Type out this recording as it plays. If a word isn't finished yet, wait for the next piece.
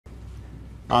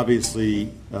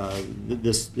Obviously,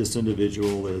 this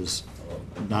individual is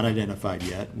not identified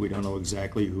yet. We don't know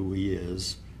exactly who he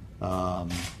is.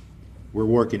 We're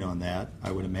working on that.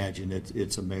 I would imagine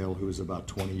it's a male who's about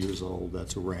 20 years old.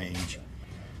 That's a range.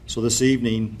 So this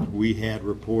evening we had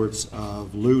reports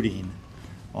of looting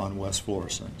on West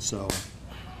Florissant. So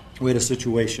we had a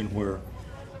situation where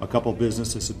a couple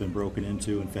businesses had been broken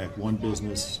into. In fact, one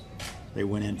business they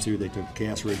went into, they took the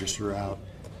cash register out,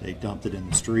 they dumped it in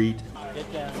the street.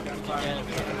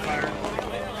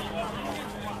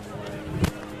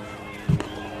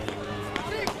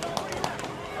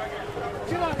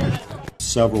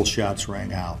 Several shots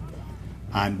rang out.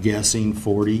 I'm guessing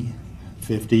 40,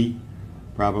 50,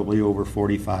 probably over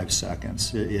 45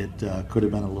 seconds. It could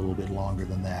have been a little bit longer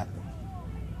than that.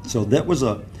 So that was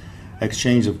a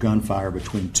exchange of gunfire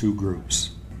between two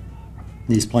groups.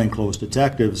 These plainclothes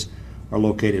detectives are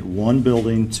located one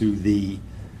building to the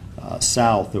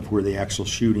south of where the actual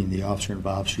shooting, the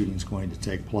officer-involved shooting, is going to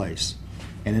take place.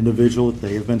 An individual that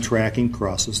they have been tracking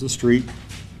crosses the street.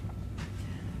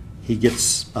 He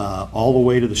gets all the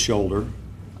way to the shoulder.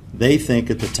 They think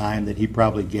at the time that he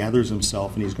probably gathers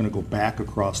himself and he's going to go back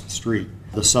across the street.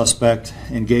 The suspect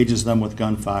engages them with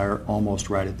gunfire almost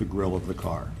right at the grill of the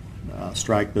car.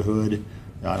 Strike the hood.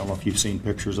 I don't know if you've seen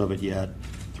pictures of it yet.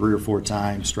 3 or 4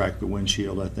 times. Strike the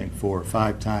windshield, I think 4 or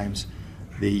 5 times.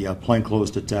 The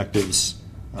plainclothes detectives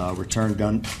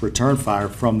return fire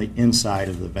from the inside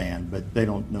of the van, but they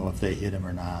don't know if they hit him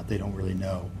or not. They don't really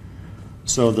know.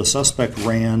 So the suspect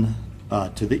ran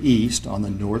to the east on the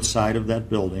north side of that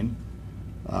building.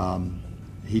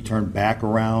 He turned back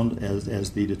around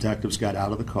as the detectives got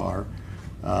out of the car.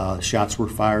 Shots were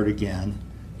fired again.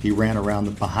 He ran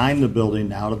around behind the building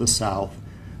now to the south.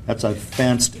 That's a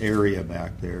fenced area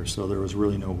back there, so there was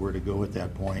really nowhere to go at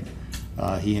that point.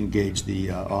 He engaged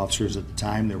the officers at the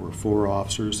time. There were 4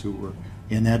 officers who were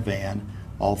in that van.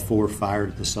 All 4 fired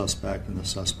at the suspect, and the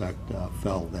suspect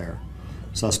fell there.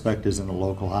 Suspect is in a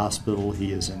local hospital.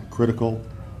 He is in critical,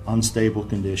 unstable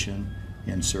condition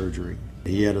in surgery.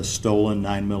 He had a stolen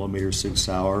 9mm Sig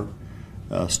Sauer,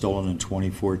 stolen in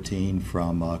 2014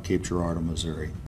 from Cape Girardeau, Missouri.